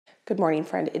Good morning,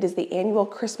 friend. It is the annual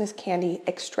Christmas candy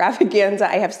extravaganza.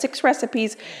 I have 6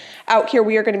 recipes out here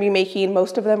we are going to be making.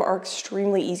 Most of them are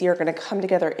extremely easy, are going to come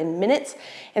together in minutes,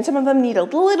 and some of them need a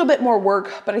little bit more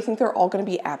work, but I think they're all going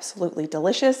to be absolutely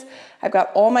delicious. I've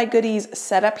got all my goodies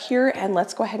set up here, and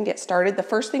let's go ahead and get started. The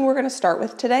first thing we're going to start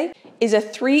with today is a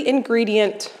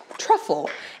 3-ingredient truffle,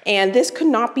 and this could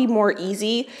not be more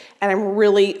easy, and I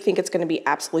really think it's going to be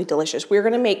absolutely delicious. We're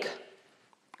going to make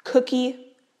cookie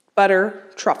butter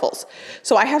truffles.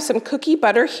 So I have some cookie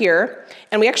butter here,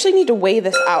 and we actually need to weigh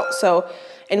this out.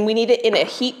 And we need it in a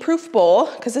heat-proof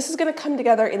bowl because this is going to come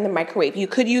together in the microwave. You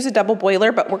could use a double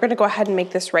boiler, but we're going to go ahead and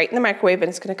make this right in the microwave, and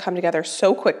it's going to come together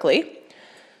so quickly.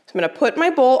 So I'm going to put my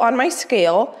bowl on my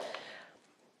scale.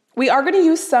 We are going to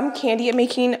use some candy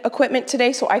making equipment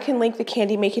today, so I can link the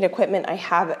candy making equipment I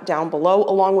have down below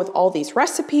along with all these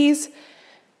recipes,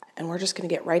 and we're just going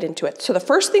to get right into it. So the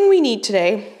first thing we need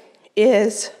today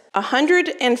is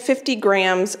 150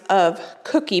 grams of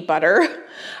cookie butter.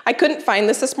 I couldn't find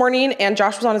this morning, and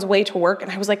Josh was on his way to work, and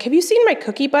I was like, have you seen my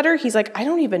cookie butter? He's like, I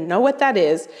don't even know what that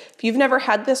is. If you've never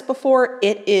had this before,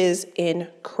 it is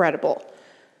incredible.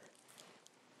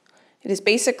 It is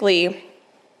basically,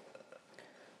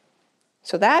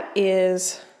 so that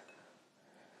is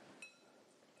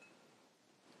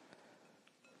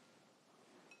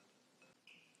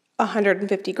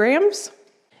 150 grams.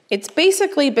 It's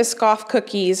basically Biscoff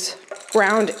cookies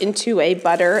ground into a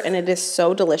butter, and it is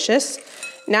so delicious.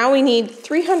 Now we need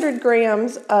 300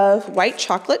 grams of white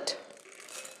chocolate.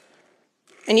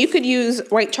 And you could use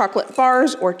white chocolate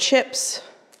bars or chips.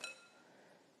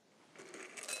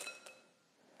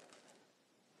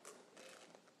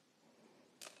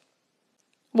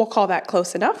 We'll call that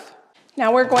close enough.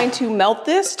 Now we're going to melt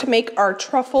this to make our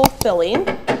truffle filling.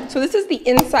 So this is the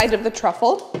inside of the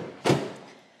truffle.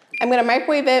 I'm gonna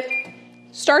microwave it,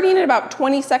 starting at about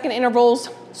 20-second intervals,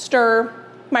 stir,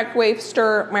 microwave,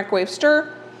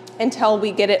 stir, until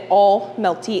we get it all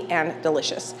melty and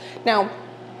delicious. Now,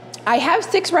 I have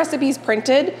 6 recipes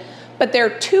printed, but there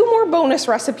are 2 more bonus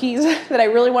recipes that I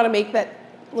really wanna make that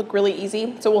look really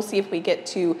easy. So we'll see if we get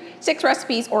to 6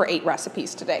 recipes or 8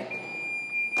 recipes today.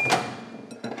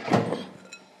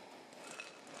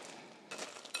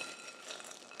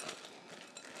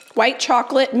 White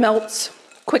chocolate melts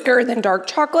quicker than dark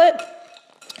chocolate,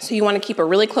 so you want to keep a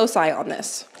really close eye on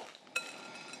this.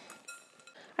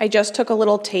 I just took a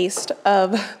little taste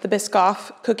of the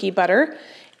Biscoff cookie butter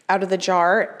out of the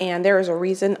jar, and there is a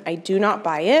reason I do not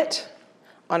buy it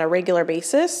on a regular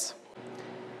basis,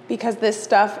 because this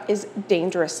stuff is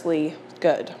dangerously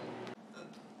good.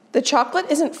 The chocolate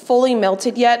isn't fully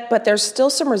melted yet, but there's still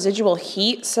some residual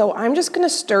heat, so I'm just gonna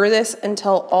stir this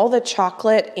until all the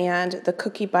chocolate and the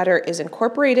cookie butter is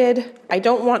incorporated. I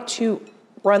don't want to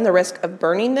run the risk of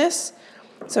burning this.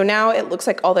 So now it looks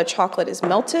like all the chocolate is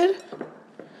melted,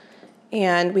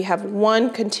 and we have one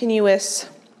continuous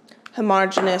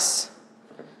homogeneous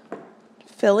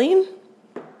filling.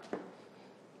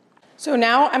 So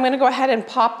now I'm gonna go ahead and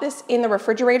pop this in the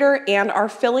refrigerator, and our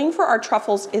filling for our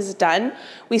truffles is done.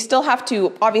 We still have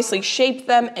to obviously shape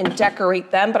them and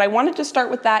decorate them, but I wanted to start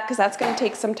with that because that's gonna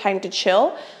take some time to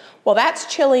chill. While that's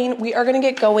chilling, we are gonna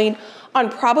get going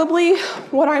on probably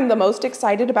what I'm the most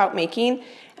excited about making,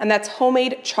 and that's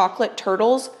homemade chocolate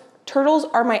turtles. Turtles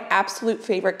are my absolute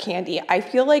favorite candy. I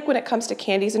feel like when it comes to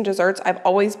candies and desserts, I've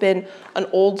always been an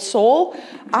old soul.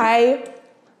 I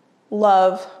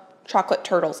love chocolate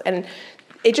turtles, and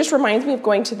it just reminds me of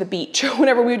going to the beach.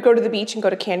 Whenever we would go to the beach and go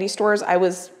to candy stores, I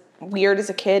was weird as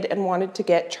a kid and wanted to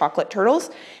get chocolate turtles,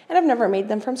 and I've never made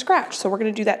them from scratch, so we're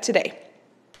gonna do that today.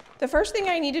 The first thing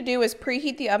I need to do is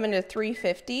preheat the oven to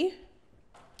 350.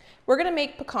 We're gonna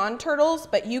make pecan turtles,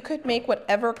 but you could make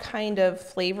whatever kind of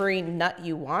flavoring nut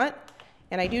you want,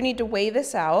 and I do need to weigh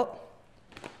this out.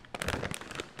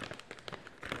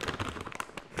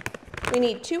 We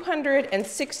need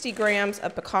 260 grams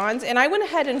of pecans, and I went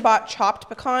ahead and bought chopped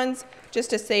pecans just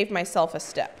to save myself a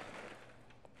step.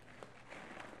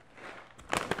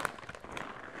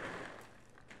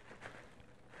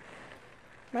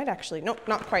 Might actually, nope,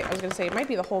 not quite. I was gonna say it might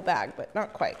be the whole bag, but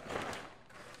not quite.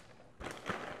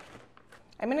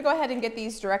 I'm gonna go ahead and get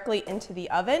these directly into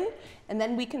the oven, and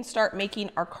then we can start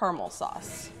making our caramel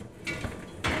sauce.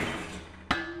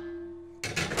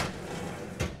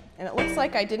 And it looks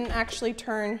like I didn't actually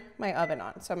turn my oven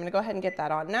on, so I'm gonna go ahead and get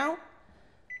that on now.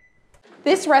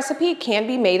 This recipe can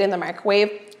be made in the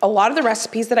microwave. A lot of the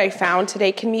recipes that I found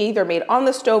today can be either made on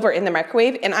the stove or in the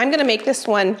microwave, and I'm gonna make this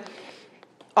one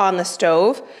on the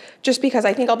stove just because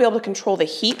I think I'll be able to control the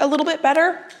heat a little bit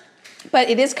better. But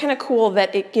it is kind of cool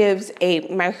that it gives a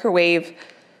microwave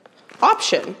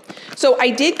option. So I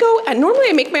did go, normally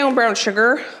I make my own brown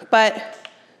sugar, but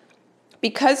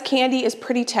because candy is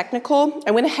pretty technical,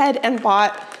 I went ahead and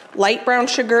bought light brown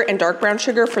sugar and dark brown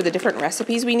sugar for the different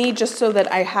recipes we need, just so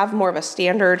that I have more of a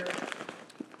standard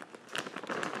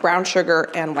brown sugar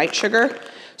and white sugar.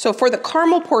 So for the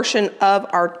caramel portion of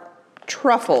our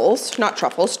truffles, not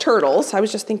truffles, turtles, I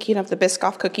was just thinking of the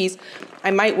Biscoff cookies,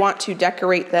 I might want to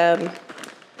decorate them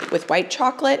with white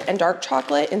chocolate and dark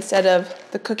chocolate instead of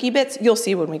the cookie bits. You'll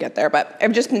see when we get there, but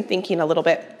I've just been thinking a little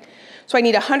bit. So I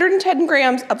need 110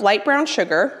 grams of light brown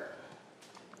sugar.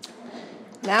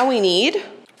 Now we need,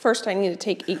 first I need to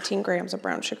take 18 grams of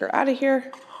brown sugar out of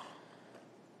here.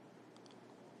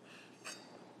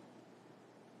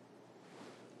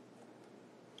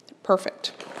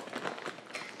 Perfect.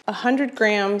 100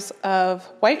 grams of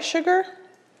white sugar.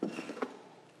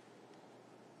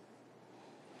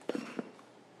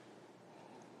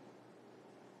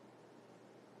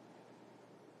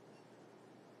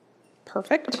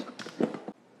 Perfect.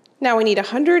 Now we need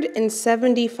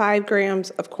 175 grams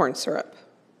of corn syrup.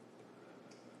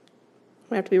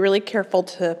 I have to be really careful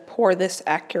to pour this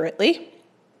accurately.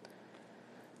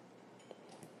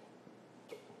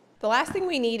 The last thing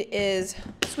we need is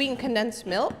sweetened condensed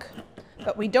milk,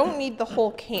 but we don't need the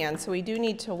whole can, so we do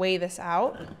need to weigh this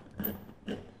out.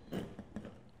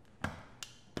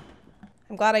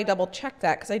 I'm glad I double checked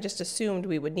that because I just assumed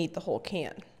we would need the whole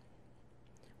can.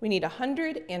 We need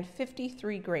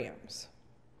 153 grams,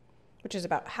 which is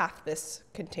about half this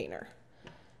container.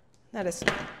 That is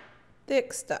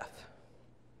thick stuff.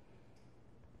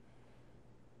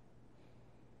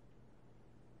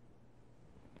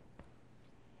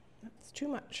 That's too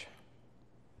much.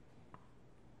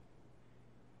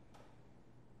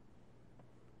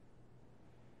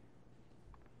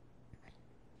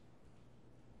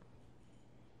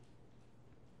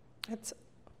 That's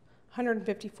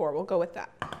 154, we'll go with that.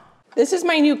 This is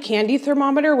my new candy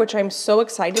thermometer, which I'm so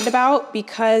excited about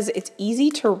because it's easy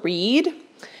to read.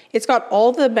 It's got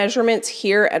all the measurements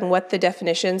here and what the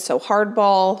definition, so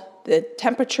hardball, the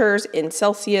temperatures in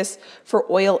Celsius for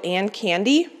oil and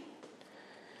candy.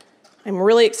 I'm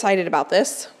really excited about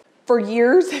this. For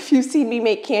years, if you've seen me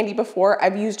make candy before,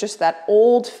 I've used just that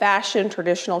old-fashioned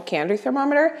traditional candy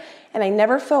thermometer, and I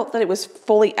never felt that it was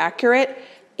fully accurate.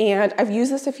 And I've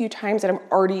used this a few times and I'm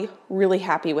already really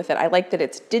happy with it. I like that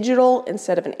it's digital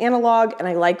instead of an analog, and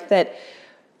I like that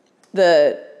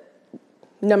the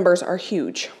numbers are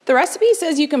huge. The recipe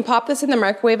says you can pop this in the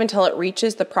microwave until it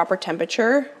reaches the proper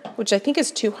temperature, which I think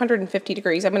is 250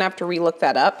 degrees. I'm gonna have to relook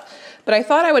that up. But I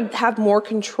thought I would have more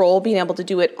control being able to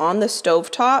do it on the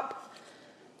stovetop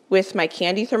with my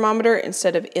candy thermometer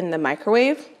instead of in the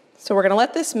microwave. So we're gonna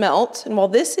let this melt, and while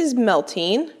this is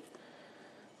melting,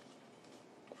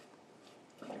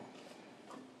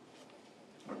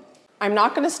 I'm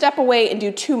not gonna step away and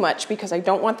do too much because I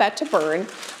don't want that to burn.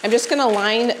 I'm just gonna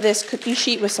line this cookie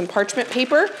sheet with some parchment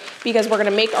paper because we're gonna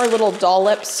make our little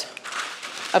dollops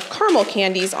of caramel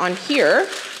candies on here.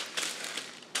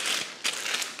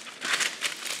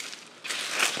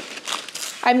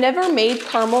 I've never made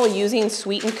caramel using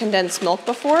sweetened condensed milk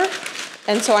before,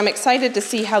 and so I'm excited to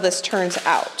see how this turns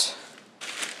out.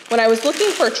 When I was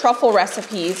looking for truffle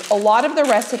recipes, a lot of the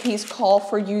recipes call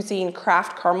for using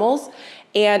Kraft caramels,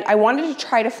 and I wanted to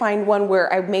try to find one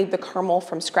where I made the caramel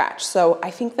from scratch. So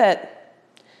I think that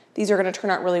these are gonna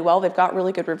turn out really well. They've got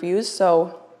really good reviews,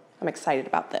 so I'm excited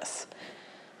about this.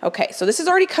 Okay, so this is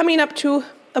already coming up to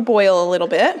a boil a little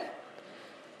bit.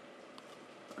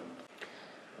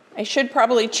 I should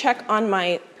probably check on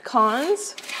my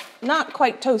pecans. Not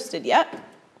quite toasted yet.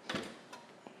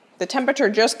 The temperature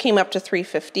just came up to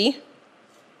 350.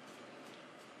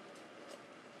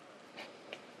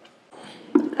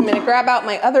 I'm gonna grab out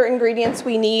my other ingredients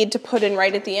we need to put in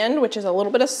right at the end, which is a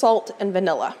little bit of salt and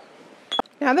vanilla.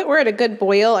 Now that we're at a good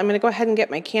boil, I'm gonna go ahead and get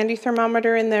my candy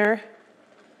thermometer in there.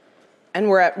 And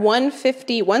we're at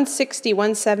 150, 160,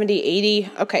 170, 80.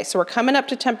 Okay, so we're coming up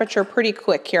to temperature pretty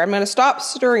quick here. I'm gonna stop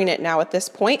stirring it now at this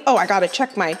point. Oh, I gotta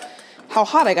check how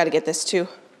hot I gotta get this to.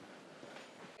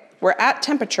 We're at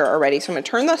temperature already, so I'm gonna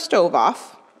turn the stove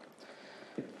off.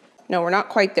 No, we're not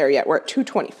quite there yet. We're at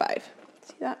 225.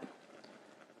 See that?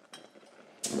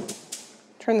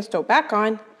 Turn the stove back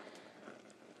on.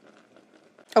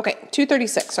 Okay,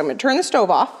 236, so I'm gonna turn the stove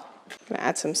off. I'm gonna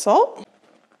add some salt,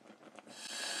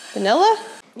 vanilla.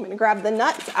 I'm gonna grab the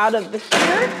nuts out of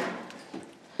here.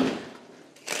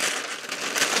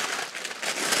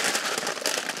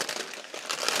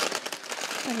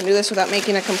 I can do this without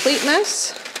making a complete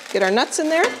mess. Get our nuts in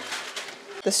there.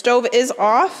 The stove is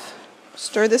off.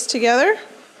 Stir this together.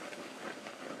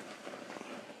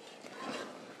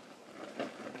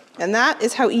 And that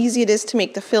is how easy it is to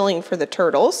make the filling for the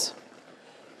turtles.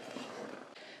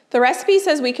 The recipe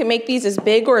says we can make these as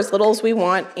big or as little as we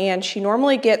want, and she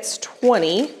normally gets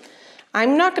 20.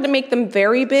 I'm not gonna make them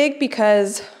very big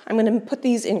because I'm gonna put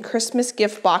these in Christmas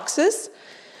gift boxes.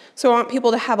 So I want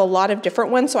people to have a lot of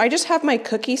different ones. So I just have my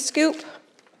cookie scoop.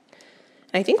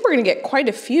 And I think we're gonna get quite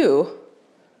a few.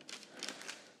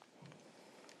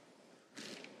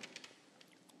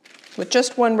 With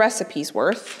just one recipe's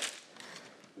worth.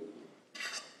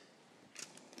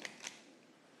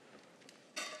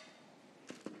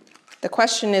 The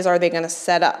question is, are they gonna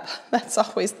set up? That's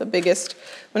always the biggest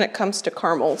when it comes to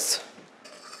caramels.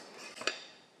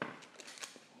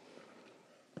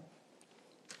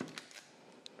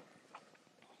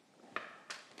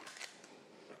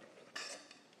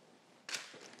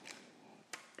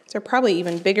 They're probably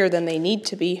even bigger than they need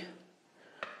to be.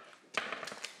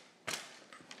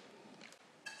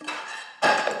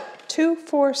 Two,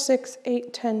 4, 6,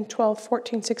 8, 10, 12,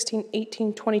 14, 16,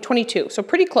 18, 20, 22. So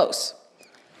pretty close.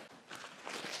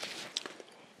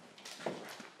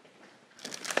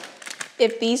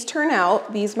 If these turn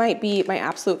out, these might be my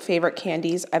absolute favorite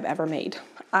candies I've ever made.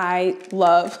 I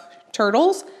love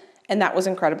turtles, and that was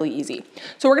incredibly easy.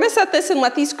 So we're gonna set this and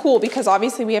let these cool because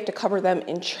obviously we have to cover them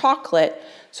in chocolate.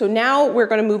 So now we're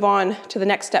gonna move on to the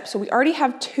next step. So we already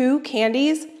have 2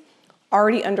 candies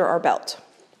already under our belt.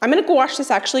 I'm gonna go wash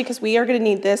this actually because we are gonna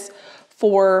need this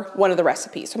for one of the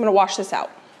recipes. So I'm gonna wash this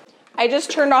out. I just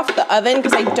turned off the oven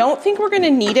because I don't think we're gonna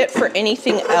need it for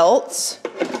anything else.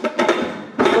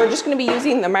 We're just gonna be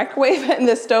using the microwave and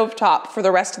the stovetop for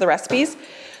the rest of the recipes.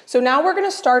 So now we're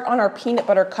gonna start on our peanut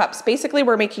butter cups. Basically,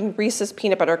 we're making Reese's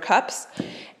peanut butter cups,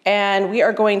 and we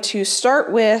are going to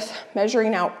start with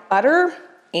measuring out butter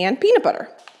and peanut butter.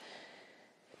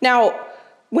 Now,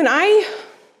 when I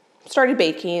started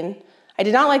baking, I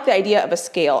did not like the idea of a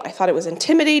scale. I thought it was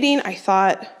intimidating. I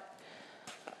thought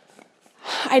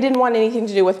I didn't want anything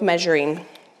to do with measuring.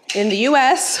 In the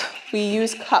US, we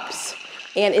use cups.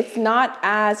 And it's not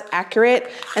as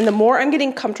accurate. And the more I'm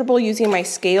getting comfortable using my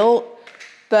scale,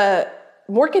 the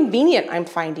more convenient I'm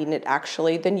finding it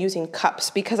actually than using cups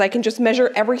because I can just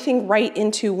measure everything right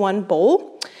into one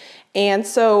bowl. And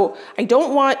so I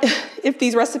don't want, if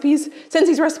these recipes, since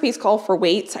these recipes call for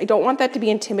weights, I don't want that to be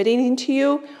intimidating to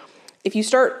you. If you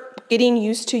start getting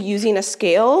used to using a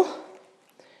scale,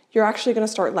 you're actually gonna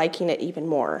start liking it even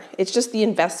more. It's just the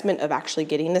investment of actually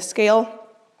getting the scale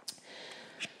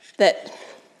that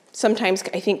sometimes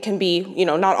I think can be, you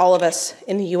know, not all of us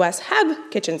in the US have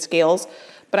kitchen scales,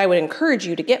 but I would encourage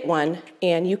you to get one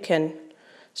and you can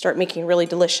start making really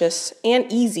delicious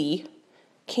and easy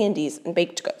candies and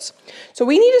baked goods. So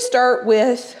we need to start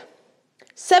with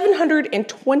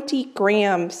 720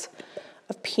 grams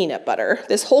of peanut butter.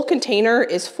 This whole container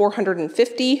is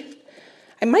 450.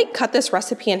 I might cut this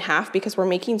recipe in half because we're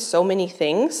making so many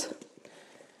things.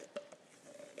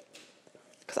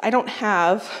 Because I don't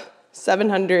have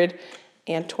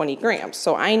 720 grams,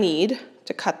 so I need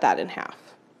to cut that in half.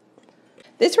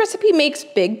 This recipe makes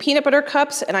big peanut butter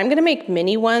cups, and I'm gonna make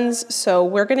mini ones, so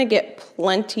we're gonna get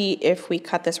plenty if we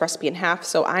cut this recipe in half,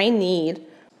 so I need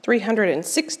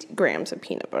 360 grams of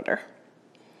peanut butter.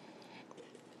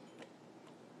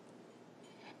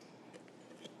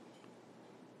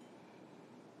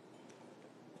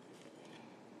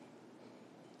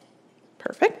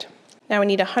 Perfect. Now we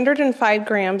need 105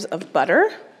 grams of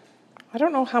butter. I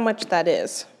don't know how much that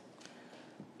is.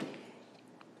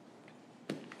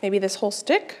 Maybe this whole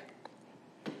stick?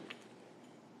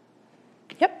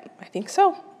 Yep, I think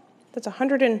so. That's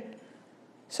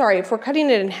sorry, if we're cutting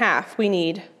it in half, we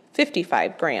need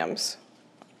 55 grams.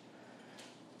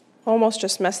 Almost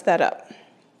just messed that up.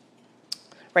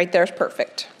 Right there's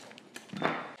perfect.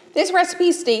 This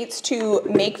recipe states to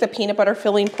make the peanut butter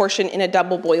filling portion in a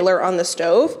double boiler on the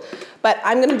stove, but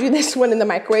I'm gonna do this one in the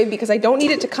microwave because I don't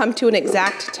need it to come to an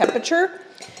exact temperature.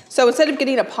 So instead of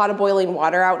getting a pot of boiling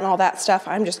water out and all that stuff,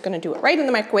 I'm just gonna do it right in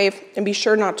the microwave and be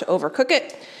sure not to overcook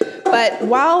it. But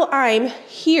while I'm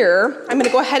here, I'm gonna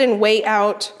go ahead and weigh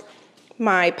out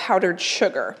my powdered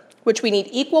sugar, which we need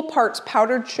equal parts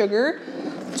powdered sugar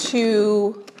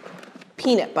to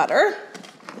peanut butter.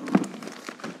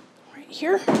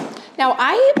 Here. Now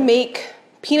I make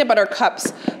peanut butter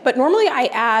cups, but normally I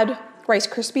add Rice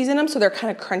Krispies in them so they're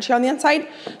kind of crunchy on the inside.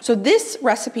 So this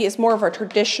recipe is more of a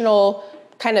traditional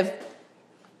kind of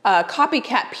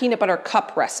copycat peanut butter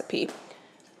cup recipe.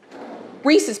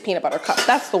 Reese's peanut butter cup,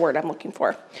 that's the word I'm looking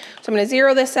for. So I'm gonna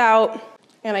zero this out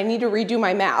and I need to redo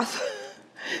my math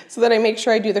so that I make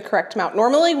sure I do the correct amount.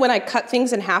 Normally when I cut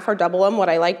things in half or double them, what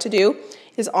I like to do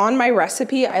is on my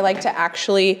recipe, I like to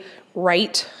actually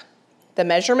write the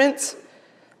measurements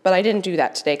but I didn't do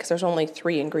that today because there's only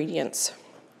 3 ingredients.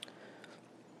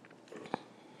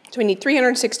 So we need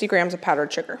 360 grams of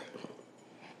powdered sugar.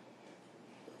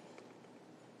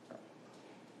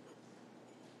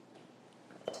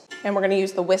 And we're going to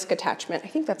use the whisk attachment. I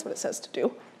think that's what it says to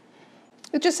do.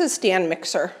 It just says stand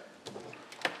mixer.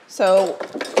 So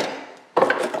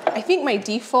I think my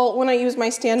default when I use my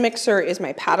stand mixer is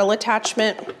my paddle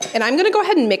attachment. And I'm going to go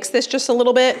ahead and mix this just a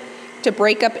little bit to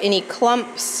break up any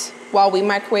clumps while we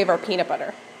microwave our peanut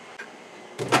butter.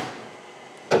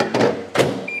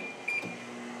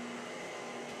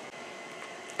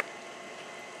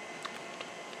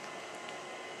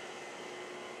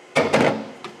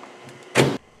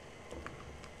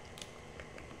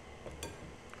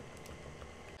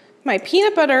 My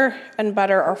peanut butter and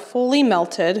butter are fully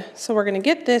melted, so we're going to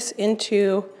get this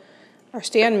into our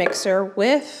stand mixer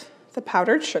with the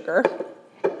powdered sugar.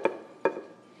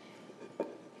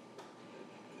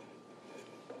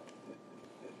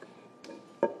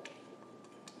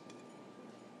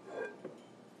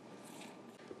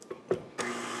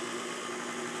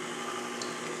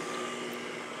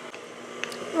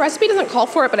 The recipe doesn't call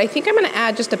for it, but I think I'm going to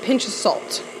add just a pinch of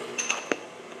salt.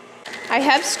 I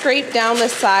have scraped down the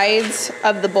sides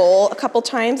of the bowl a couple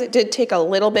times. It did take a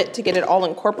little bit to get it all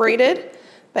incorporated,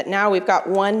 but now we've got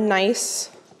one nice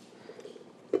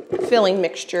filling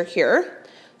mixture here.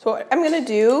 So what I'm gonna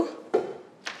do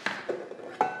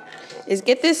is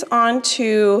get this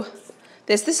onto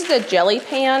this. This is a jelly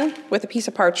pan with a piece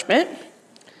of parchment.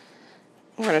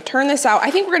 We're gonna turn this out.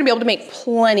 I think we're gonna be able to make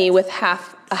plenty with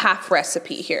a half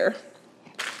recipe here.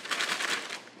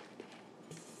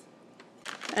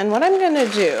 And what I'm going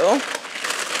to do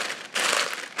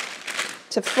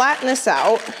to flatten this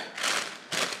out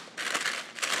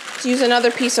is use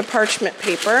another piece of parchment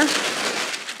paper. I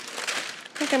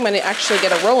think I'm going to actually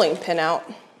get a rolling pin out.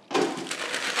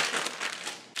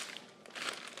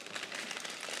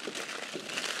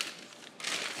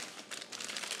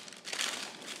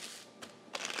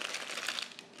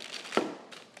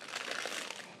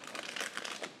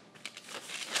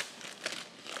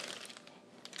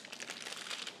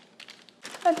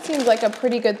 That seems like a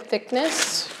pretty good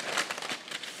thickness.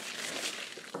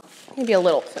 Maybe a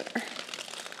little thinner.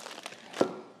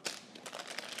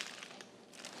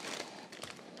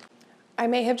 I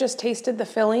may have just tasted the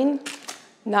filling.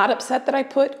 Not upset that I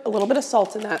put a little bit of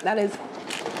salt in that. That is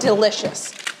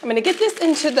delicious. I'm gonna get this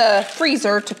into the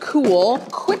freezer to cool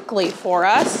quickly for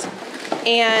us.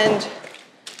 And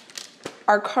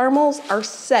our caramels are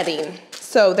setting.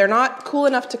 So they're not cool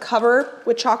enough to cover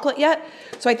with chocolate yet.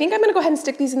 So I think I'm gonna go ahead and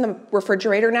stick these in the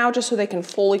refrigerator now just so they can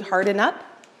fully harden up.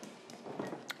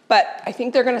 But I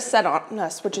think they're gonna set on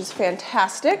us, which is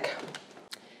fantastic.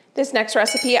 This next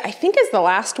recipe, I think is the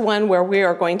last one where we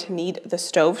are going to need the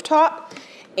stovetop.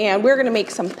 And we're gonna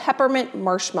make some peppermint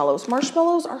marshmallows.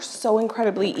 Marshmallows are so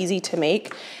incredibly easy to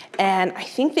make. And I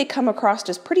think they come across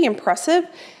as pretty impressive.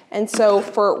 And so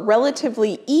for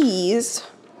relatively ease,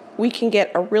 we can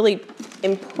get a really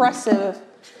impressive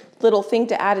little thing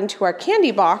to add into our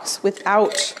candy box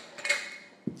without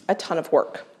a ton of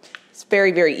work. It's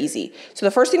very, very easy. So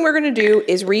the first thing we're gonna do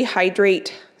is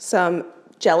rehydrate some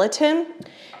gelatin.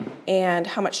 And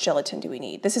how much gelatin do we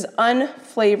need? This is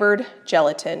unflavored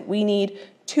gelatin. We need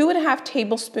 2.5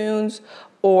 tablespoons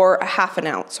or a half an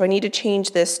ounce. So I need to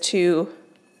change this to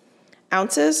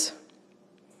ounces.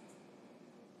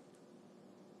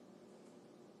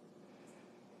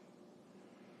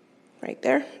 Right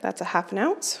there, that's a half an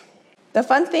ounce. The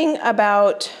fun thing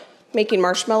about making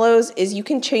marshmallows is you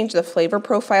can change the flavor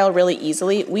profile really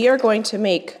easily. We are going to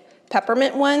make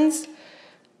peppermint ones,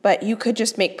 but you could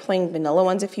just make plain vanilla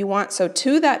ones if you want. So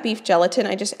to that beef gelatin,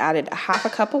 I just added a half a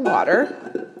cup of water.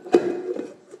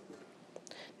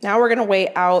 Now we're gonna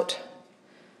weigh out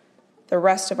the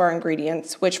rest of our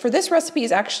ingredients, which for this recipe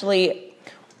is actually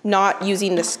not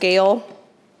using the scale.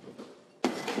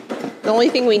 The only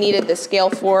thing we needed the scale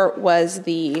for was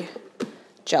the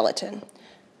gelatin.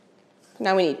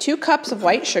 Now we need 2 cups of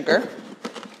white sugar,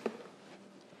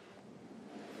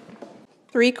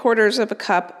 3/4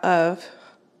 cup of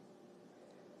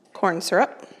corn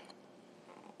syrup,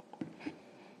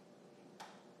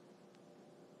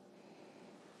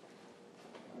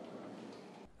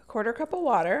 a 1/4 cup of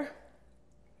water,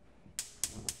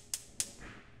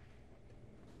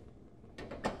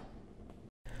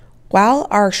 While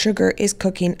our sugar is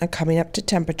cooking and coming up to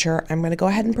temperature, I'm going to go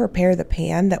ahead and prepare the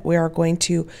pan that we are going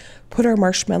to put our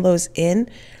marshmallows in.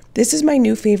 This is my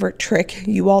new favorite trick.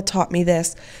 You all taught me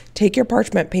this. Take your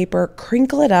parchment paper,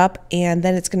 crinkle it up, and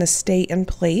then it's going to stay in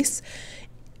place.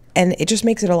 And it just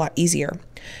makes it a lot easier.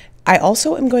 I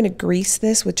also am going to grease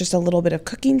this with just a little bit of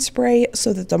cooking spray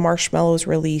so that the marshmallows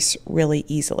release really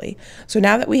easily. So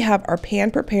now that we have our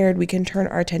pan prepared, we can turn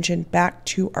our attention back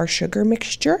to our sugar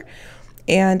mixture.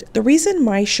 And the reason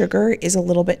my sugar is a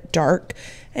little bit dark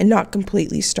and not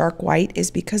completely stark white is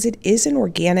because it is an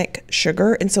organic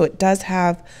sugar, and so it does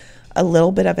have a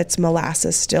little bit of its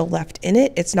molasses still left in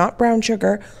it. It's not brown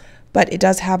sugar, but it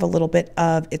does have a little bit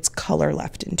of its color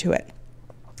left into it.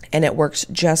 And it works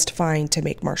just fine to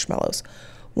make marshmallows.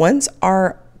 Once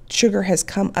our sugar has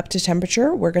come up to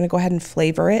temperature, we're going to go ahead and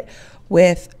flavor it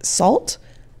with salt,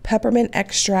 peppermint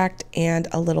extract, and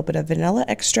a little bit of vanilla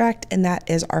extract, and that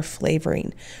is our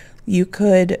flavoring. You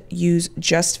could use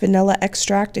just vanilla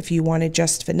extract if you wanted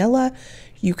just vanilla.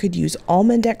 You could use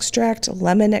almond extract,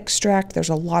 lemon extract. There's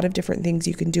a lot of different things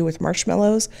you can do with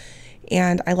marshmallows,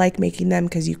 and I like making them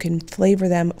because you can flavor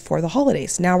them for the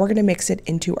holidays. Now we're going to mix it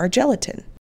into our gelatin.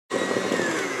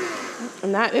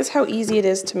 And that is how easy it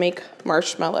is to make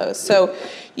marshmallows. So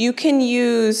you can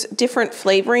use different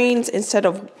flavorings instead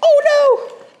of,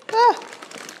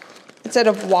 instead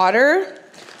of water.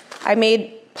 I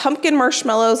made pumpkin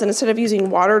marshmallows, and instead of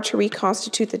using water to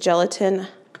reconstitute the gelatin,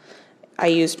 I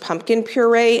used pumpkin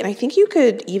puree. And I think you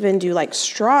could even do like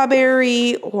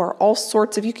strawberry or all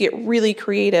sorts of, you could get really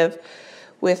creative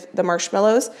with the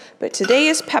marshmallows. But today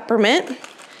is peppermint.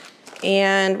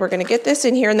 And we're gonna get this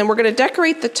in here, and then we're gonna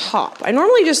decorate the top. I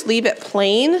normally just leave it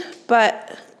plain,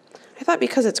 but I thought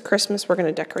because it's Christmas, we're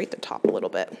gonna decorate the top a little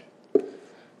bit.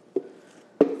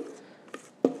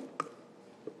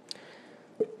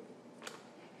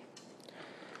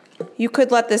 You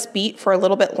could let this beat for a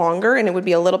little bit longer and it would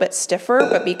be a little bit stiffer,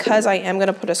 but because I am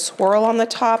gonna put a swirl on the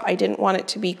top, I didn't want it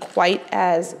to be quite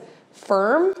as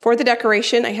firm. For the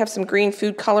decoration, I have some green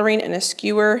food coloring and a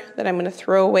skewer that I'm gonna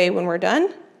throw away when we're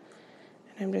done.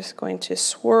 I'm just going to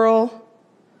swirl.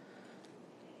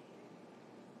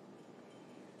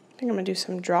 I think I'm gonna do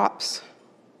some drops.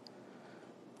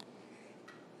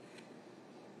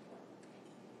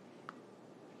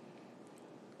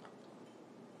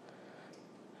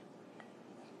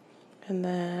 And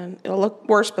then it'll look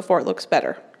worse before it looks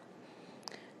better.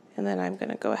 And then I'm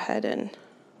gonna go ahead and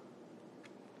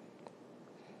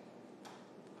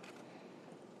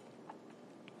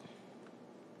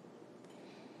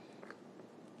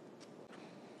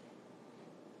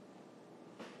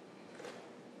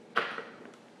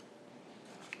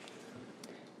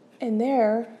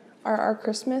there are our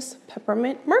Christmas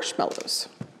peppermint marshmallows.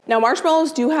 Now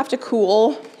marshmallows do have to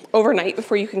cool overnight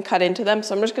before you can cut into them,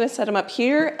 so I'm just gonna set them up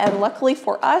here, and luckily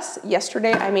for us,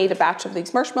 yesterday I made a batch of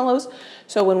these marshmallows,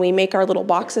 so when we make our little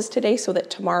boxes today, so that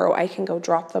tomorrow I can go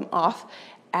drop them off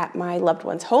at my loved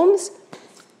ones' homes,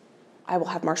 I will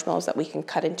have marshmallows that we can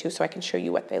cut into so I can show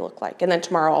you what they look like. And then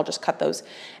tomorrow I'll just cut those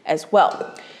as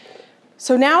well.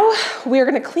 So now we're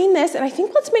gonna clean this, and I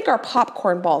think let's make our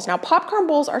popcorn balls. Now popcorn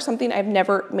balls are something I've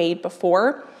never made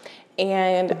before,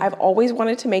 and I've always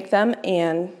wanted to make them,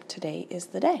 and today is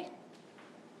the day.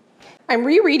 I'm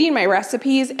rereading my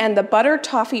recipes, and the butter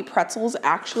toffee pretzels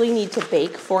actually need to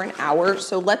bake for an hour,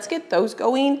 so let's get those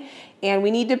going, and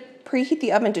we need to preheat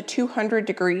the oven to 200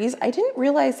 degrees. I didn't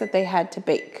realize that they had to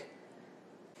bake.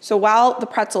 So while the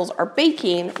pretzels are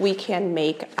baking, we can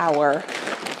make our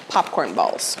popcorn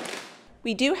balls.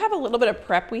 We do have a little bit of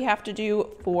prep we have to do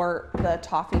for the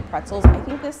toffee pretzels. I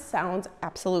think this sounds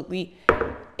absolutely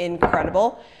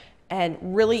incredible and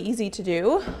really easy to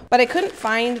do, but I couldn't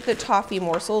find the toffee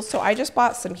morsels, so I just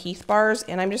bought some Heath bars,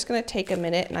 and I'm just gonna take a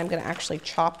minute and I'm gonna actually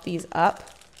chop these up.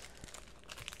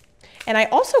 And I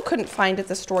also couldn't find at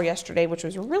the store yesterday, which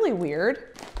was really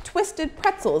weird, twisted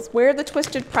pretzels. Where the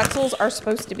twisted pretzels are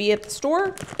supposed to be at the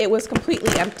store, it was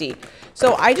completely empty.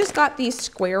 So I just got these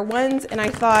square ones, and I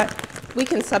thought we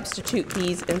can substitute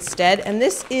these instead. And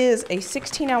this is a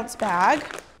 16-ounce bag,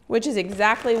 which is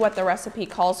exactly what the recipe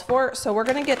calls for. So we're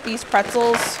gonna get these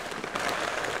pretzels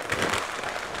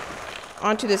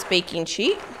onto this baking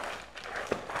sheet.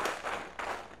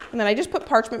 And then I just put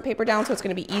parchment paper down so it's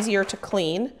gonna be easier to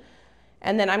clean.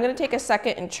 And then I'm gonna take a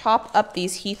second and chop up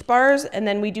these Heath bars, and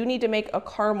then we do need to make a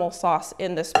caramel sauce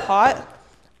in this pot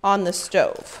on the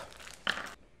stove.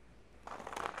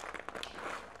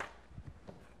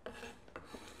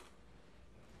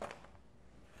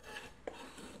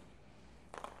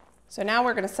 So now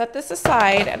we're gonna set this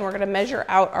aside, and we're gonna measure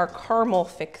out our caramel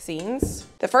fixings.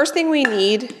 The first thing we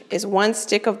need is 1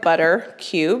 stick of butter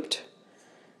cubed.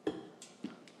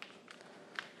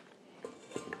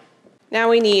 Now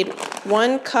we need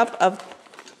 1 cup of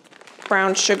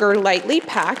brown sugar lightly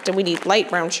packed, and we need light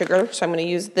brown sugar, so I'm gonna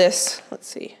use this, let's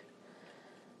see.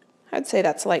 I'd say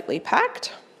that's lightly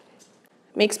packed.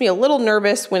 Makes me a little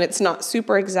nervous when it's not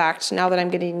super exact now that I'm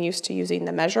getting used to using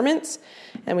the measurements.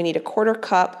 And we need 1/4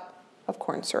 cup of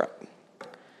corn syrup.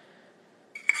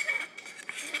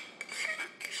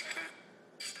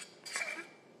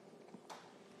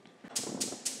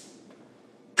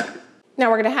 Now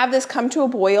we're gonna have this come to a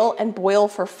boil and boil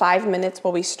for 5 minutes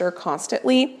while we stir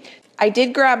constantly. I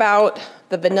did grab out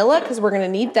the vanilla because we're gonna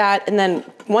need that. And then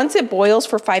once it boils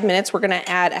for 5 minutes, we're gonna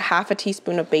add 1/2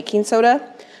 teaspoon of baking soda.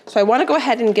 So I wanna go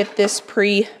ahead and get this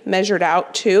pre-measured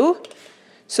out too,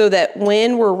 so that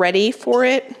when we're ready for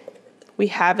it, we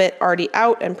have it already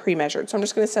out and pre-measured. So I'm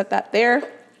just gonna set that there.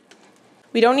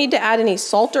 We don't need to add any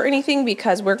salt or anything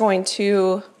because we're going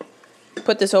to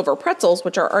put this over pretzels,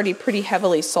 which are already pretty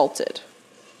heavily salted.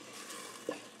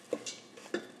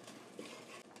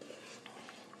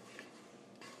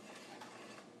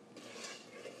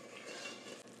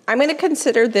 I'm gonna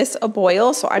consider this a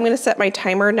boil, so I'm gonna set my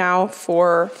timer now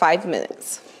for 5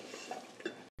 minutes.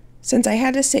 Since I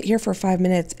had to sit here for 5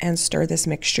 minutes and stir this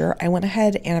mixture, I went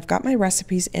ahead and I've got my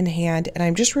recipes in hand and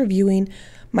I'm just reviewing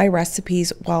my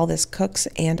recipes while this cooks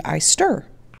and I stir.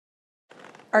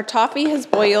 Our toffee has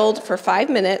boiled for 5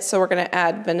 minutes, so we're gonna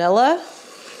add vanilla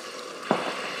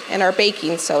and our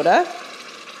baking soda.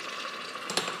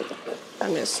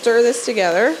 I'm gonna stir this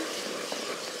together.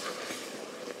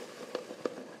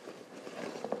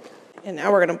 And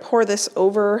now we're gonna pour this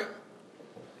over.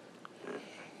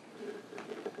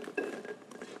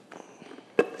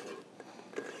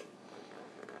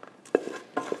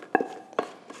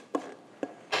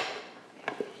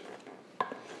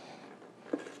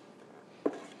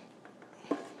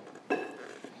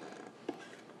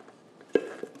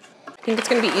 I think it's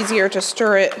gonna be easier to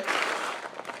stir it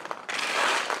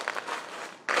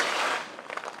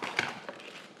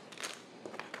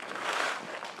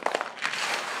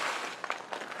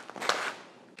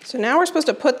So now we're supposed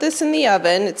to put this in the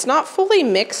oven. It's not fully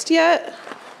mixed yet,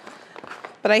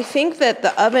 but I think that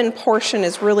the oven portion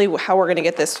is really how we're gonna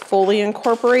get this fully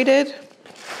incorporated.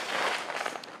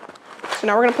 So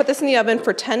now we're gonna put this in the oven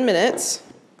for 10 minutes,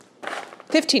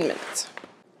 15 minutes.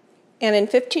 And in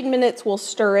 15 minutes, we'll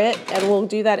stir it, and we'll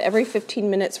do that every 15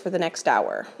 minutes for the next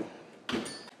hour.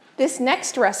 This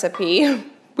next recipe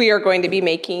we are going to be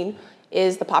making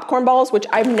is the popcorn balls, which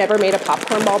I've never made a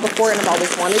popcorn ball before and I've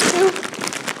always wanted to.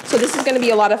 So this is gonna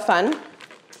be a lot of fun.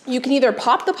 You can either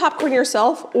pop the popcorn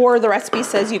yourself, or the recipe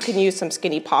says you can use some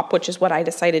Skinny Pop, which is what I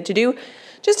decided to do,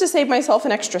 just to save myself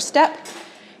an extra step.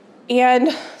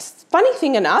 And funny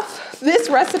thing enough, this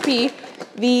recipe,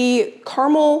 the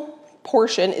caramel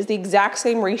portion is the exact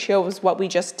same ratio as what we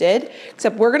just did,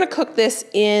 except we're gonna cook this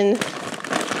in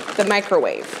the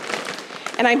microwave.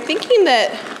 And I'm thinking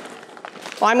that,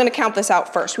 well, I'm gonna count this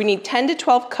out first. We need 10 to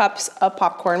 12 cups of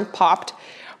popcorn popped.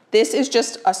 This is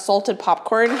just a salted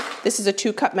popcorn. This is a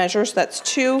 2-cup measure, so that's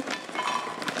 2.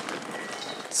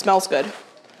 Smells good.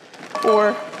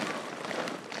 4,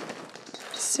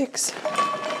 6,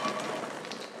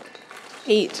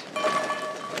 8,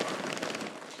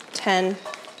 10,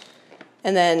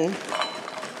 and then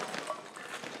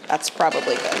that's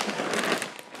probably good.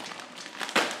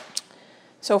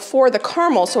 So for the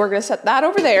caramel, so we're gonna set that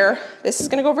over there. This is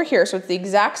gonna go over here. So it's the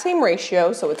exact same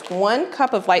ratio. So it's 1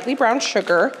 cup of lightly brown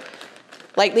sugar,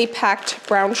 lightly packed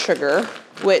brown sugar,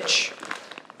 which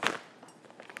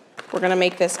we're gonna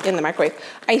make this in the microwave.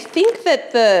 I think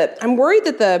that I'm worried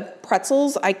that the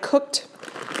pretzels, I cooked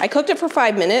it for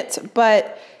 5 minutes,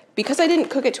 but because I didn't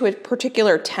cook it to a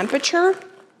particular temperature,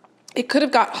 it could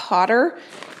have got hotter,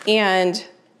 and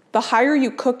the higher you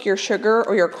cook your sugar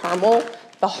or your caramel,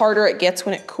 the harder it gets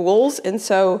when it cools. And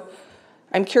so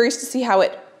I'm curious to see how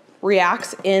it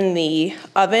reacts in the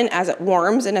oven as it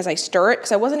warms and as I stir it,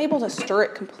 because I wasn't able to stir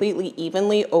it completely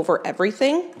evenly over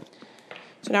everything.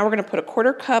 So now we're gonna put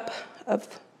 1/4 cup of,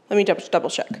 let me double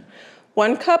check.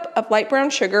 1 cup of light brown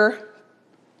sugar,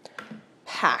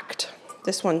 packed.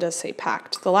 This one does say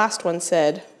packed. The last one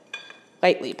said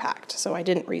lightly packed, so I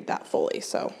didn't read that fully.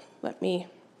 So let me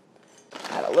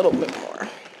add a little bit more.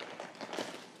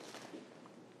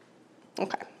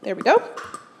 Okay, there we go.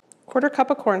 1/4 cup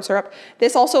of corn syrup.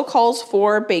 This also calls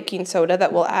for baking soda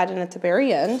that we'll add in at the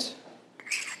very end.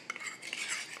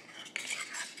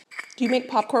 Do you make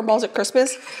popcorn balls at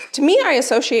Christmas? To me, I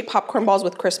associate popcorn balls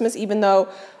with Christmas, even though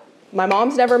my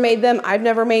mom's never made them, I've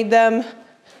never made them.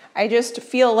 I just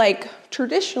feel like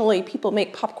traditionally people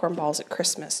make popcorn balls at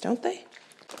Christmas, don't they?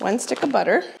 1 stick of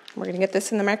butter. We're gonna get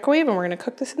this in the microwave and we're gonna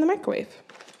cook this in the microwave.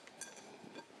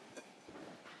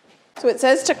 So it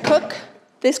says to cook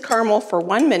this caramel for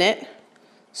 1 minute,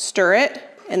 stir it,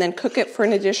 and then cook it for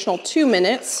an additional 2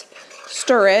 minutes,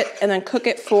 stir it, and then cook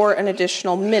it for an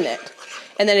additional minute.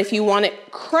 And then if you want it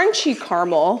crunchy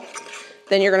caramel,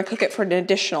 then you're gonna cook it for an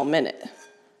additional minute.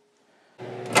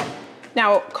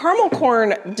 Now, caramel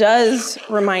corn does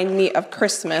remind me of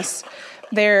Christmas.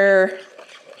 The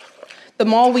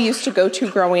mall we used to go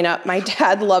to growing up, my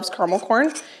dad loves caramel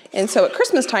corn. And so at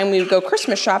Christmas time, we would go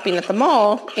Christmas shopping at the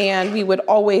mall and we would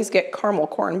always get caramel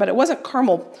corn, but it wasn't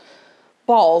caramel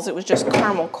balls, it was just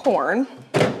caramel corn.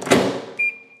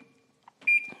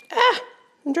 Ah,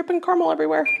 I'm dripping caramel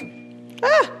everywhere.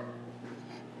 Ah!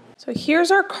 So here's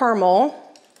our caramel.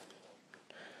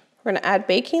 We're gonna add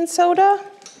baking soda,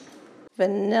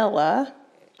 vanilla.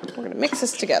 We're gonna mix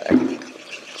this together.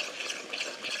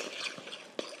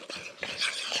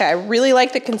 Okay, I really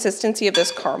like the consistency of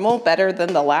this caramel better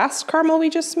than the last caramel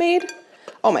we just made.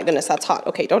 Oh my goodness, that's hot.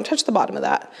 Okay, don't touch the bottom of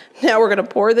that. Now we're gonna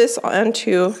pour this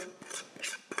onto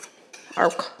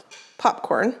our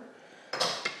popcorn.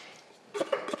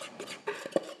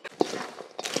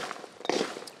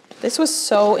 This was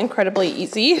so incredibly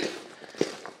easy.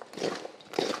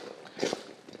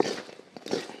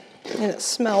 And it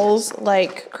smells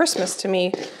like Christmas to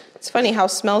me. It's funny how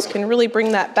smells can really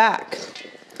bring that back.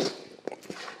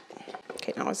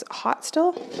 Okay, now is it hot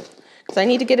still? Because I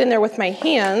need to get in there with my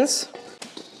hands.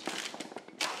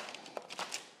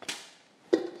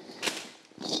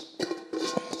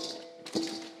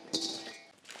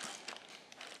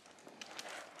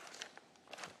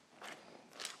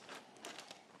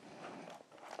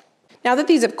 Now that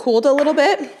these have cooled a little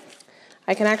bit,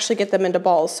 I can actually get them into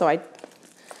balls. So I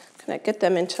kind of get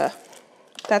them into,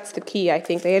 that's the key, I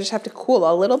think. They just have to cool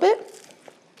a little bit.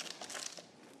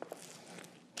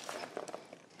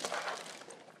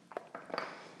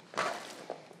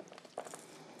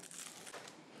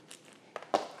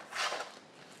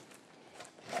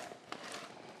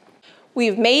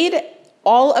 We've made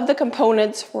all of the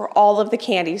components for all of the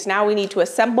candies. Now we need to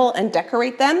assemble and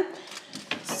decorate them.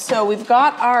 So we've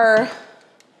got our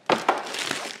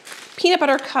peanut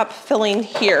butter cup filling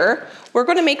here. We're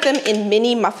gonna make them in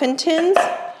mini muffin tins.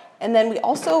 And then we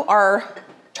also, our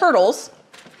turtles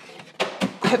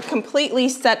have completely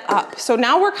set up. So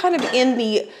now we're kind of in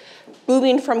the,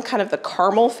 moving from kind of the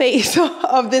caramel phase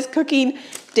of this cooking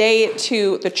day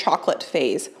to the chocolate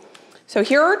phase. So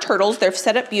here are our turtles, they're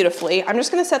set up beautifully. I'm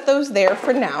just gonna set those there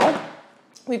for now.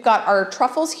 We've got our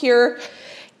truffles here,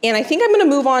 and I think I'm gonna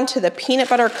move on to the peanut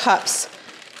butter cups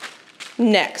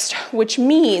next, which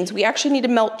means we actually need to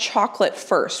melt chocolate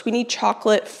first. We need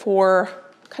chocolate for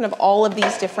kind of all of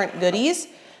these different goodies.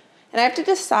 And I have to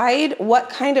decide what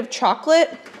kind of chocolate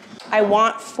I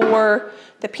want for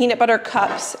the peanut butter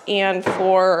cups and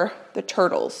for the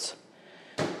turtles.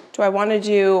 Do I wanna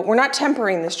do, we're not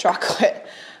tempering this chocolate.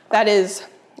 That is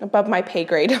above my pay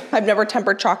grade. I've never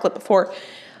tempered chocolate before.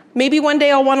 Maybe one day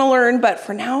I'll wanna learn, but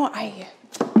for now,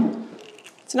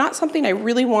 it's not something I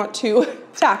really want to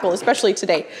tackle, especially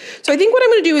today. So I think what I'm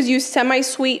gonna do is use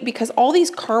semi-sweet because all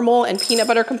these caramel and peanut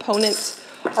butter components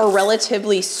are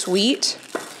relatively sweet.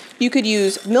 You could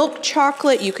use milk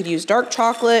chocolate, you could use dark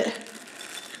chocolate.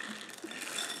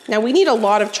 Now we need a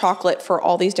lot of chocolate for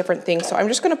all these different things, so I'm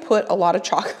just gonna put a lot of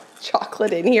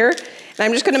chocolate in here, and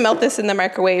I'm just gonna melt this in the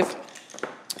microwave,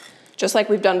 just like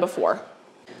we've done before.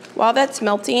 While that's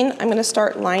melting, I'm gonna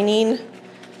start lining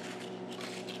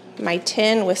my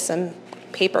tin with some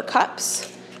paper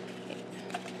cups.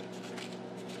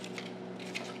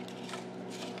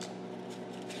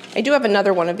 I do have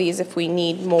another one of these if we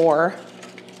need more.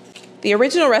 The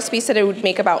original recipe said it would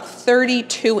make about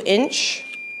 32-inch.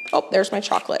 Oh, there's my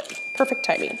chocolate. Perfect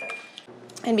timing.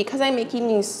 And because I'm making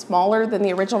these smaller than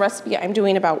the original recipe, I'm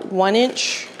doing about 1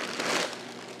 inch.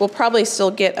 We'll probably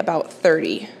still get about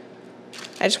 30.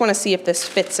 I just wanna see if this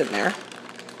fits in there.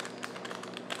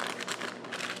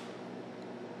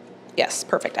 Yes,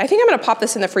 perfect. I think I'm gonna pop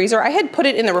this in the freezer. I had put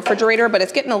it in the refrigerator, but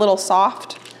it's getting a little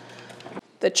soft.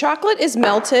 The chocolate is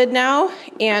melted now,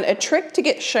 and a trick to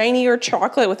get shinier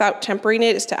chocolate without tempering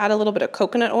it is to add a little bit of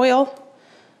coconut oil.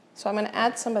 So I'm gonna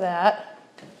add some of that.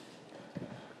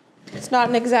 It's not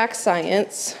an exact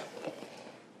science.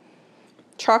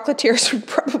 Chocolatiers would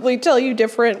probably tell you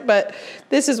different, but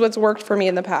this is what's worked for me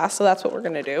in the past, so that's what we're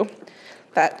gonna do.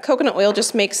 That coconut oil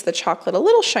just makes the chocolate a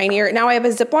little shinier. Now I have a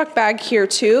Ziploc bag here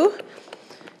too,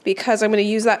 because I'm gonna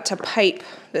use that to pipe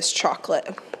this chocolate.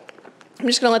 I'm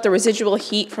just gonna let the residual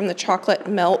heat from the chocolate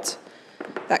melt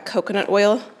that coconut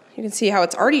oil. You can see how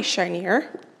it's already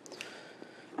shinier.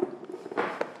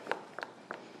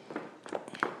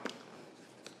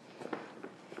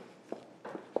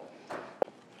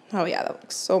 Oh yeah, that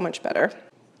looks so much better.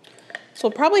 So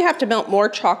we'll probably have to melt more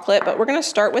chocolate, but we're gonna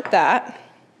start with that.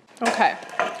 Okay,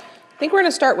 I think we're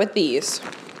gonna start with these.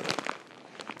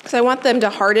 because I want them to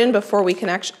harden before we can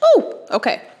actually, oh,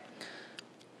 okay.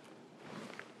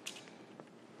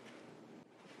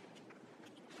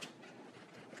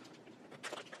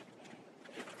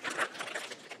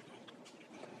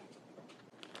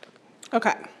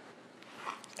 Okay,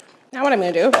 now what I'm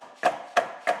gonna do,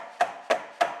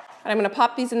 I'm gonna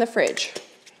pop these in the fridge.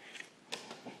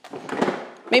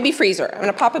 Maybe freezer, I'm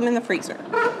gonna pop them in the freezer.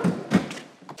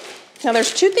 Now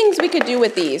there's two things we could do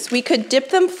with these. We could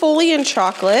dip them fully in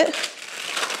chocolate,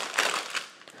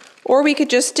 or we could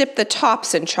just dip the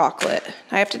tops in chocolate.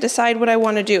 I have to decide what I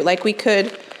wanna do. Like we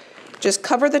could just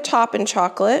cover the top in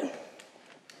chocolate,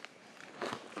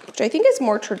 which I think is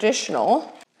more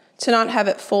traditional, to not have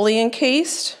it fully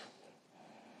encased.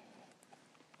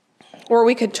 Or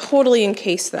we could totally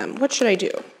encase them. What should I do?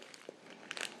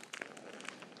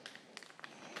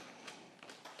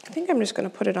 I think I'm just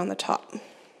gonna put it on the top.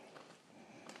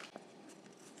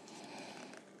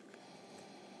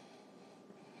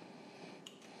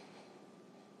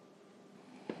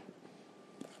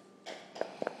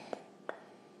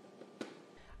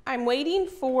 I'm waiting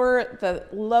for the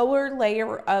lower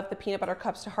layer of the peanut butter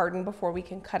cups to harden before we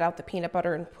can cut out the peanut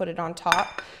butter and put it on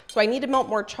top. So I need to melt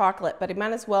more chocolate, but I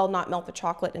might as well not melt the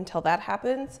chocolate until that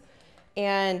happens.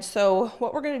 And so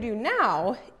what we're gonna do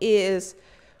now is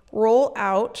roll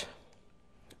out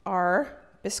our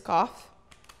Biscoff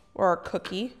or our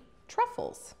cookie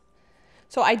truffles.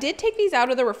 So I did take these out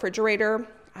of the refrigerator,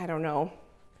 I don't know,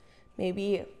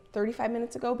 maybe 35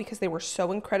 minutes ago because they were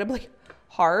so incredibly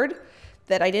hard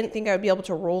that I didn't think I would be able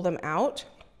to roll them out.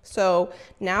 So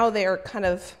now they're kind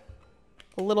of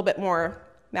a little bit more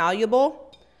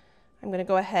malleable. I'm gonna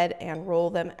go ahead and roll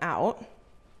them out.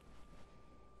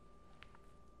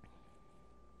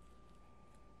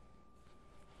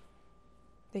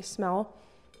 They smell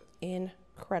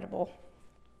incredible.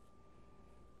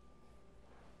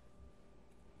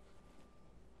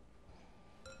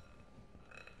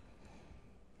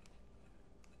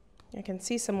 I can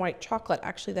see some white chocolate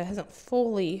actually that hasn't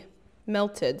fully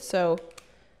melted, so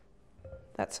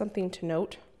that's something to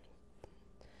note.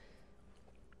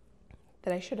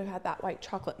 That I should have had that white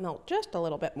chocolate melt just a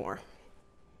little bit more.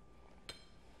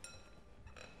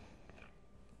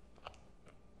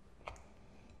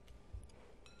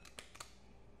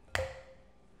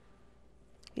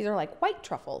 These are like white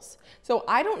truffles. So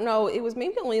I don't know, it was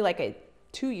maybe only like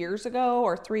 2 years ago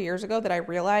or 3 years ago that I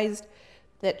realized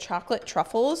that chocolate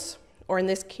truffles, or in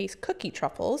this case cookie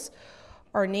truffles,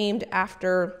 are named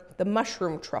after the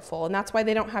mushroom truffle. And that's why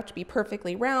they don't have to be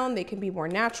perfectly round. They can be more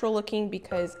natural looking,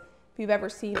 because if you've ever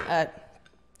seen a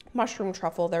mushroom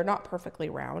truffle, they're not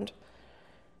perfectly round.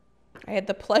 I had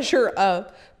the pleasure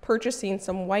of purchasing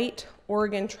some white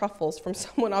Oregon truffles from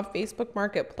someone off Facebook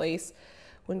Marketplace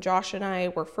when Josh and I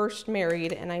were first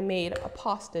married, and I made a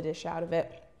pasta dish out of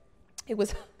it. It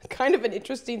was kind of an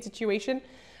interesting situation.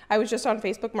 I was just on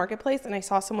Facebook Marketplace and I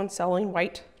saw someone selling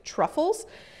white truffles.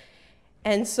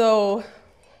 And so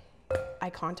I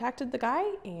contacted the guy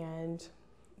and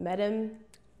met him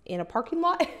in a parking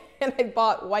lot and I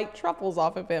bought white truffles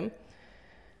off of him.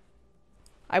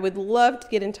 I would love to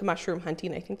get into mushroom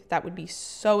hunting. I think that that would be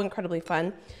so incredibly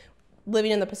fun.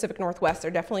 Living in the Pacific Northwest,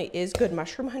 there definitely is good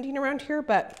mushroom hunting around here,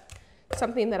 but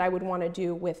something that I would want to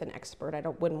do with an expert. I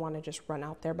wouldn't want to just run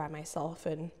out there by myself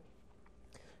and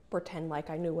pretend like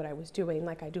I knew what I was doing,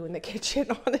 like I do in the kitchen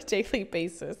on a daily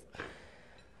basis.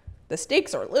 The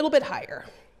stakes are a little bit higher.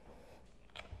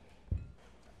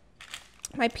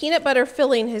 My peanut butter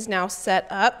filling is now set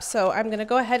up, so I'm going to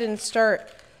go ahead and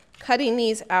start cutting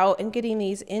these out and getting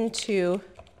these into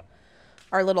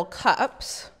our little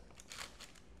cups.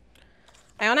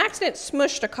 I on accident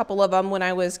smushed a couple of them when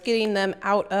I was getting them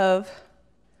out of,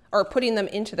 or putting them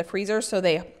into the freezer, so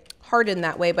they harden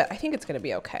that way, but I think it's going to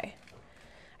be okay.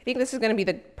 I think this is going to be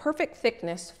the perfect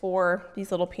thickness for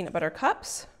these little peanut butter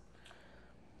cups.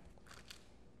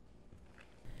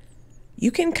 You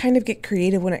can kind of get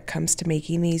creative when it comes to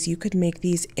making these. You could make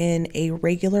these in a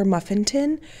regular muffin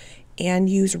tin and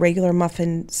use regular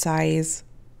muffin size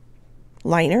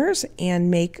liners and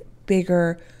make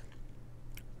bigger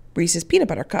Reese's peanut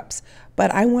butter cups.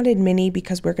 But I wanted mini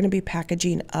because we're going to be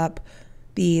packaging up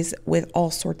these with all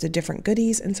sorts of different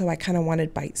goodies, and so I kind of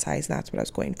wanted bite size, and that's what I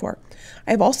was going for.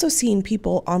 I've also seen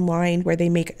people online where they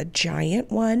make a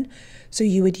giant one, so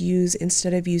you would use,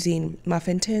 instead of using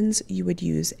muffin tins, you would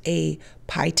use a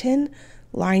pie tin,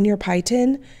 line your pie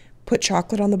tin, put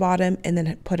chocolate on the bottom, and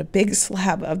then put a big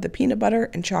slab of the peanut butter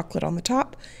and chocolate on the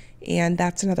top, and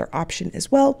that's another option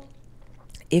as well.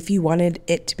 If you wanted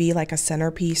it to be like a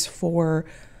centerpiece for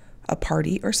a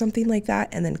party or something like that,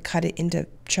 and then cut it into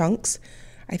chunks,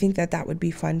 I think that that would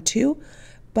be fun too.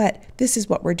 but this is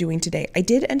what we're doing today. I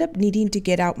did end up needing to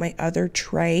get out my other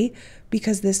tray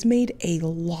because this made a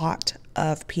lot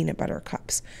of peanut butter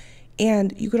cups.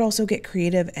 And you could also get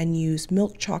creative and use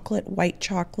milk chocolate, white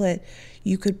chocolate.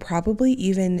 You could probably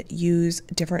even use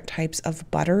different types of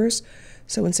butters.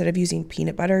 So instead of using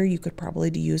peanut butter, you could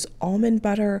probably use almond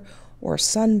butter or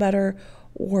sun butter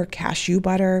or cashew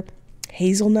butter,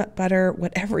 hazelnut butter,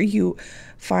 whatever you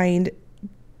find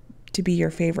to be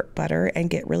your favorite butter, and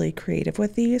get really creative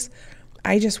with these.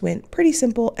 I just went pretty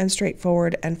simple and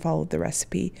straightforward and followed the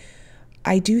recipe.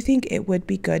 I do think it would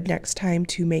be good next time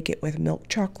to make it with milk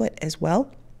chocolate as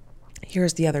well.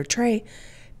 Here's the other tray,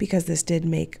 because this did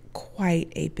make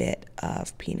quite a bit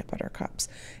of peanut butter cups.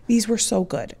 These were so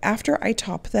good. After I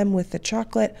topped them with the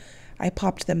chocolate, I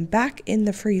popped them back in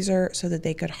the freezer so that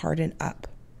they could harden up.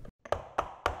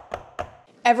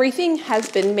 Everything has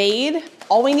been made.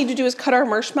 All we need to do is cut our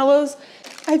marshmallows.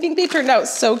 I think they turned out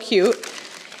so cute,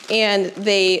 and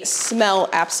they smell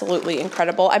absolutely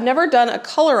incredible. I've never done a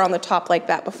color on the top like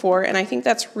that before, and I think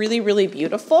that's really, really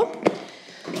beautiful.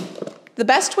 The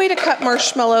best way to cut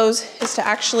marshmallows is to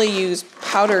actually use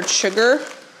powdered sugar,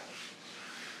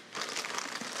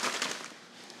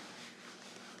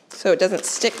 so it doesn't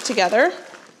stick together.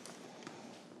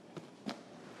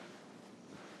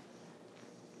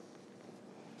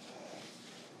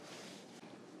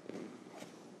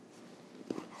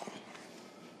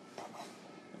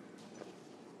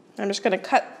 I'm just going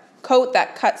to coat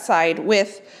that cut side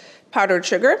with powdered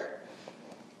sugar,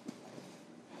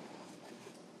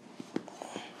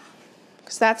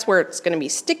 because that's where it's going to be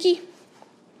sticky.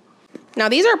 Now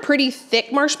these are pretty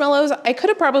thick marshmallows. I could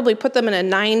have probably put them in a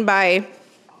 9 by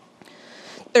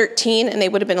 13 and they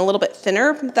would have been a little bit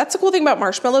thinner. That's the cool thing about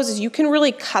marshmallows, is you can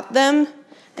really cut them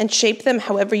and shape them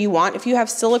however you want. If you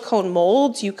have silicone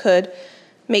molds, you could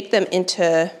make them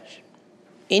into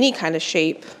any kind of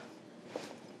shape.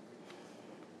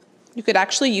 You could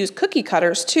actually use cookie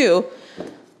cutters too.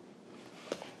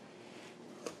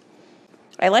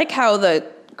 I like how the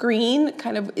green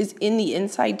kind of is in the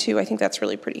inside too. I think that's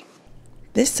really pretty.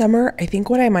 This summer, I think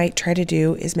what I might try to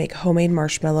do is make homemade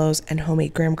marshmallows and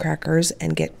homemade graham crackers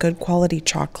and get good quality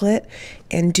chocolate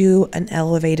and do an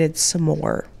elevated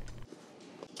s'more.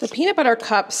 The peanut butter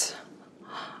cups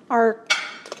are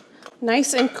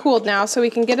nice and cooled now, so we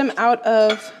can get them out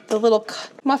of the little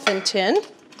muffin tin.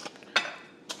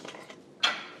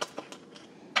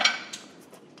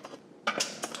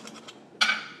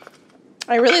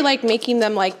 I really like making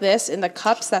them like this in the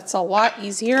cups. That's a lot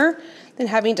easier than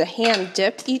having to hand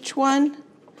dip each one.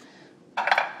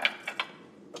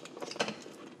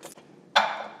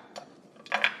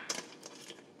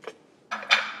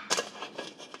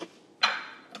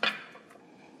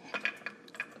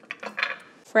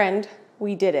 Friend,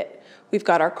 we did it. We've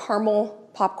got our caramel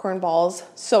popcorn balls.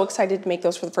 So excited to make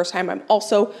those for the first time. I'm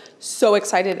also so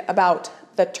excited about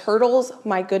the turtles.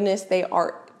 My goodness, they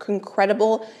are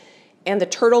incredible. And the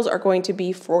turtles are going to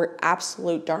be, for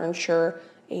absolute darn sure,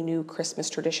 a new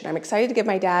Christmas tradition. I'm excited to give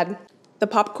my dad the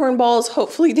popcorn balls.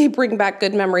 Hopefully they bring back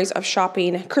good memories of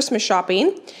shopping, Christmas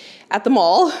shopping at the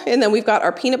mall. And then we've got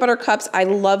our peanut butter cups. I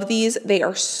love these. They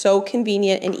are so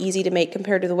convenient and easy to make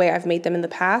compared to the way I've made them in the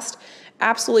past.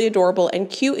 Absolutely adorable and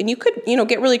cute. And you could,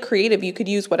 get really creative. You could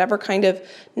use whatever kind of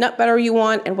nut butter you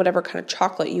want and whatever kind of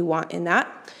chocolate you want in that.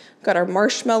 Got our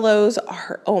marshmallows.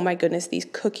 Oh my goodness, these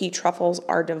cookie truffles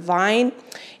are divine.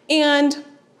 And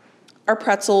our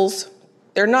pretzels,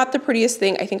 they're not the prettiest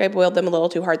thing. I think I boiled them a little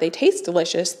too hard. They taste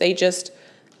delicious.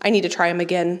 I need to try them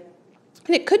again.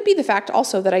 And it could be the fact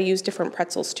also that I use different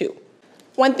pretzels too.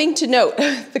 One thing to note,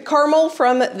 the caramel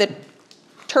from the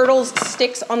turtles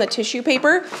sticks on the tissue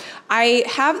paper. I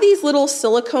have these little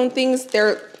silicone things.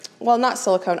 Well, not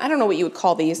silicone. I don't know what you would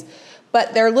call these.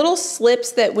 But they're little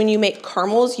slips that when you make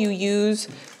caramels, you use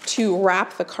to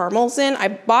wrap the caramels in. I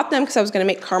bought them because I was gonna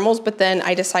make caramels, but then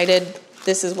I decided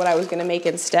this is what I was gonna make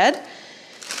instead.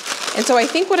 And so I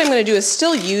think what I'm gonna do is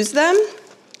still use them.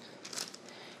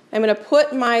 I'm gonna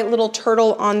put my little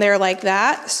turtle on there like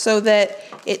that so that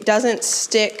it doesn't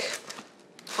stick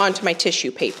onto my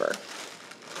tissue paper.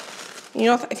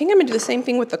 I think I'm gonna do the same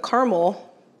thing with the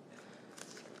caramel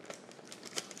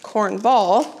corn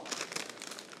ball.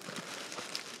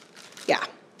 Yeah,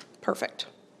 perfect.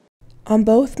 On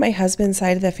both my husband's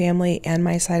side of the family and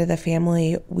my side of the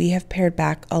family, we have pared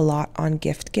back a lot on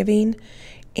gift giving.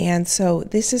 And so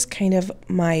this is kind of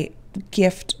my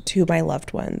gift to my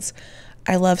loved ones.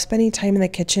 I love spending time in the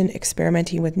kitchen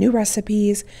experimenting with new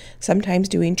recipes, sometimes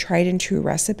doing tried and true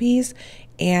recipes.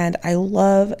 And I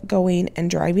love going and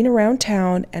driving around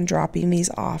town and dropping these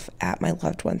off at my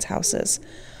loved ones' houses.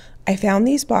 I found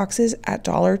these boxes at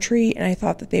Dollar Tree and I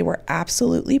thought that they were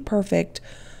absolutely perfect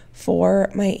for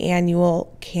my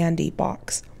annual candy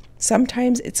box.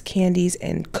 Sometimes it's candies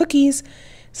and cookies,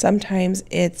 sometimes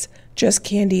it's just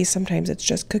candies, sometimes it's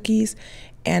just cookies,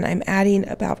 and I'm adding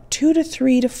about 2 to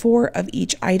 3 to 4 of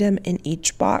each item in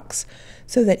each box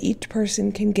so that each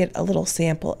person can get a little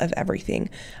sample of everything.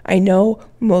 I know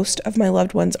most of my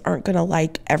loved ones aren't going to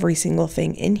like every single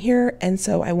thing in here, and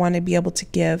so I want to be able to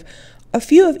give a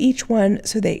few of each one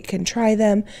so they can try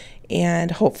them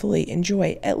and hopefully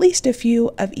enjoy at least a few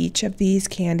of each of these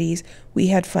candies we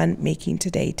had fun making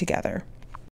today together.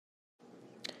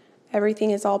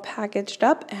 Everything is all packaged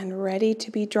up and ready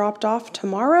to be dropped off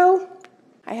tomorrow.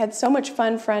 I had so much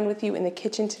fun, friend, with you in the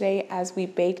kitchen today as we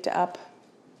candy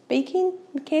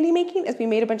making, as we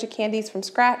made a bunch of candies from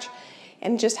scratch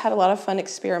and just had a lot of fun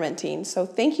experimenting. So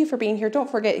thank you for being here. Don't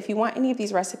forget, if you want any of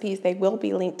these recipes, they will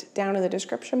be linked down in the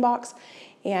description box.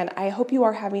 And I hope you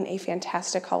are having a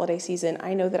fantastic holiday season.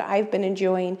 I know that I've been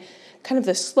enjoying kind of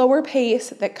the slower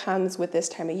pace that comes with this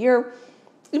time of year.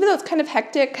 Even though it's kind of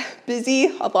hectic,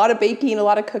 busy, a lot of baking, a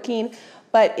lot of cooking,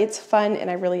 but it's fun and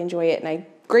I really enjoy it. And I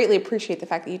greatly appreciate the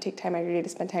fact that you take time out of your day to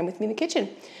spend time with me in the kitchen.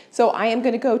 So I am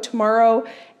going to go tomorrow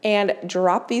and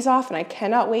drop these off and I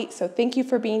cannot wait. So thank you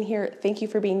for being here. Thank you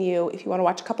for being you. If you want to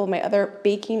watch a couple of my other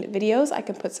baking videos, I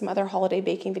can put some other holiday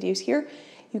baking videos here.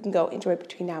 You can go enjoy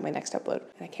between now and my next upload.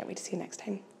 And I can't wait to see you next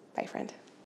time. Bye, friend.